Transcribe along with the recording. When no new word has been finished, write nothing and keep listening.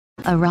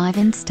Arrive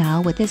in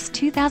style with this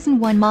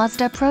 2001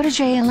 Mazda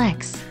Protege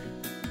LX.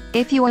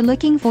 If you are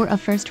looking for a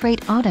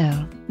first-rate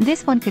auto,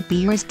 this one could be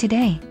yours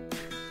today.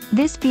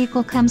 This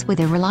vehicle comes with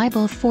a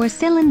reliable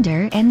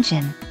 4-cylinder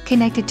engine,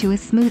 connected to a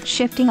smooth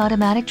shifting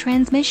automatic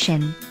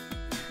transmission.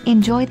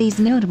 Enjoy these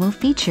notable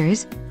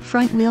features: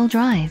 front-wheel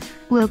drive,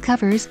 wheel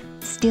covers,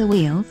 steel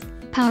wheels,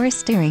 power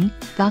steering,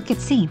 bucket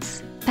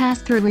seats,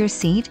 pass-through rear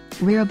seat,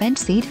 rear bench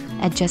seat,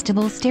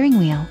 adjustable steering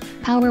wheel,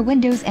 power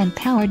windows and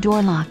power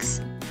door locks.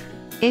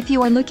 If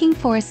you are looking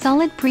for a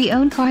solid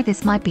pre-owned car,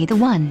 this might be the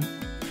one.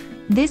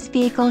 This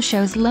vehicle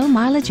shows low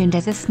mileage and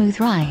has a smooth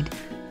ride.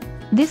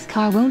 This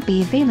car won't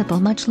be available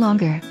much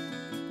longer.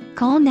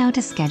 Call now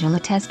to schedule a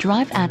test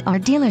drive at our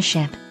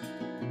dealership.